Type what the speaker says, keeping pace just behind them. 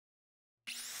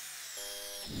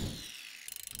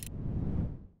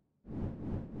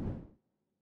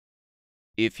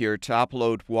If your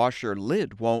top-load washer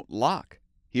lid won't lock,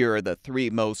 here are the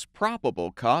 3 most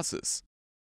probable causes.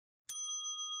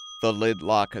 The lid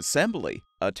lock assembly,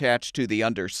 attached to the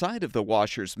underside of the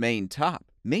washer's main top,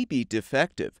 may be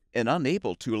defective and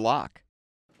unable to lock.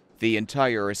 The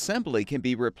entire assembly can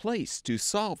be replaced to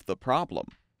solve the problem.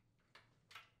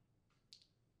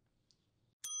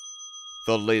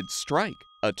 The lid strike,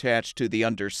 attached to the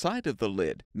underside of the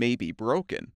lid, may be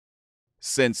broken.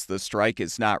 Since the strike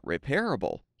is not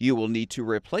repairable, you will need to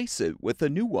replace it with a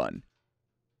new one.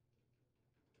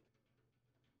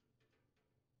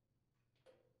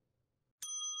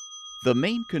 The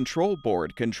main control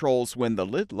board controls when the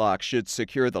lid lock should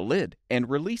secure the lid and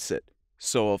release it,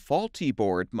 so a faulty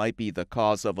board might be the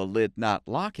cause of a lid not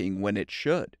locking when it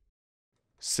should.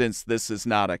 Since this is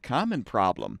not a common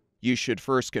problem, you should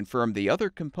first confirm the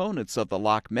other components of the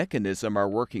lock mechanism are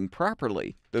working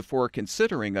properly before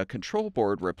considering a control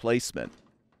board replacement.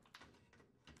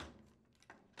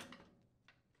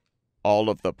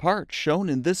 All of the parts shown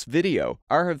in this video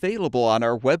are available on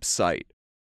our website.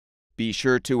 Be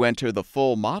sure to enter the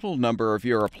full model number of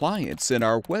your appliance in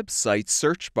our website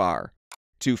search bar.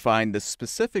 To find the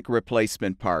specific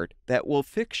replacement part that will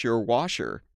fix your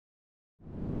washer,